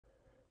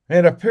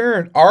An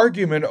apparent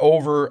argument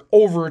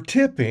over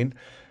tipping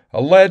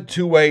led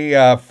to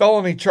a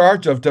felony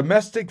charge of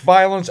domestic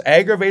violence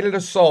aggravated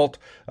assault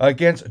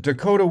against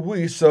Dakota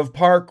Weiss of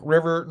Park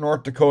River,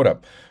 North Dakota.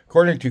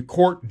 According to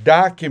court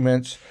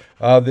documents,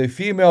 the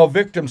female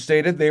victim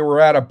stated they were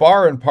at a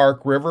bar in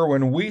Park River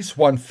when Weiss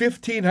won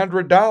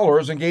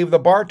 $1,500 and gave the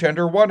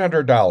bartender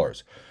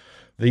 $100.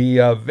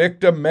 The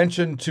victim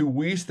mentioned to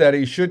Weiss that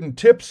he shouldn't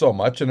tip so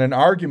much, and an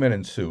argument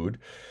ensued.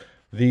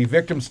 The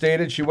victim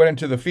stated she went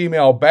into the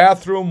female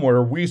bathroom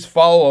where Weiss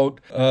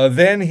followed.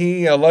 Then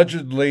he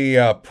allegedly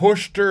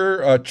pushed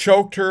her,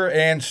 choked her,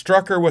 and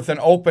struck her with an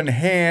open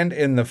hand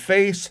in the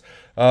face.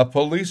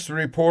 Police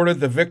reported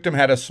the victim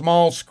had a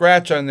small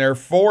scratch on their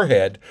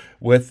forehead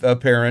with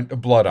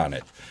apparent blood on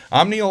it.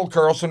 I'm Neil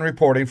Carlson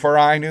reporting for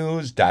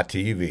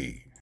iNewZ.TV.